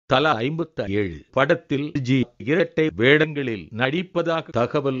தலா 57 படத்தில் ஜி இரட்டை வேடங்களில் நடிப்பதாக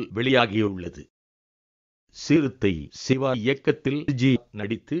தகவல் வெளியாகியுள்ளது. சிறுத்தை சிவா இயக்கத்தில் ஜி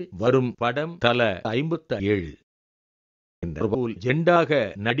நடித்து வரும் படம் தலா 57. போல் ஜெண்டாக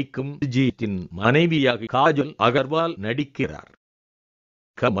நடிக்கும் ஜித்தின் மனைவியாக காஜல் அகர்வால் நடிக்கிறார்.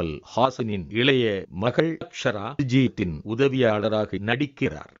 கமல் ஹாசனின் இளைய மகள் அக்ஷரா ஜித்தின் உதவியாளராக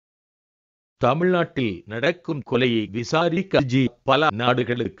நடிக்கிறார். தமிழ்நாட்டில் நடக்கும் கொலையை விசாரிக்க ஜி பல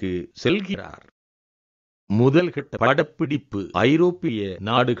நாடுகளுக்கு செல்கிறார். முதல் கட்ட படப்பிடிப்பு ஐரோப்பிய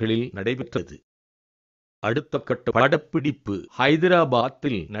நாடுகளில் நடைபெற்றது. அடுத்த கட்ட படப்பிடிப்பு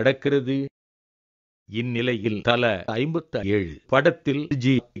ஹைதராபாத்தில் நடக்கிறது. இந்நிலையில் தலா 57 படத்தில்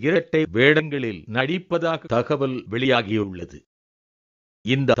ஜி இரட்டை வேடங்களில் நடிப்பதாக தகவல் வெளியாகியுள்ளது.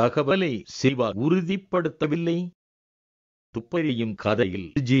 இந்த தகவலை சிவா உறுதிப்படுத்தவில்லை. துப்பறியும் கதையில்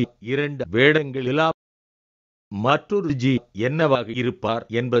ஜி 2 வேடங்களிலா மற்றொரு ஜி என்னவாக இருப்பார்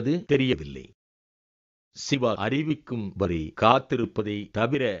என்பது தெரியவில்லை. சிவா அறிவிக்கும் வரை காத்திருப்பதை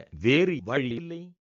தவிர வேறு வழியில்லை.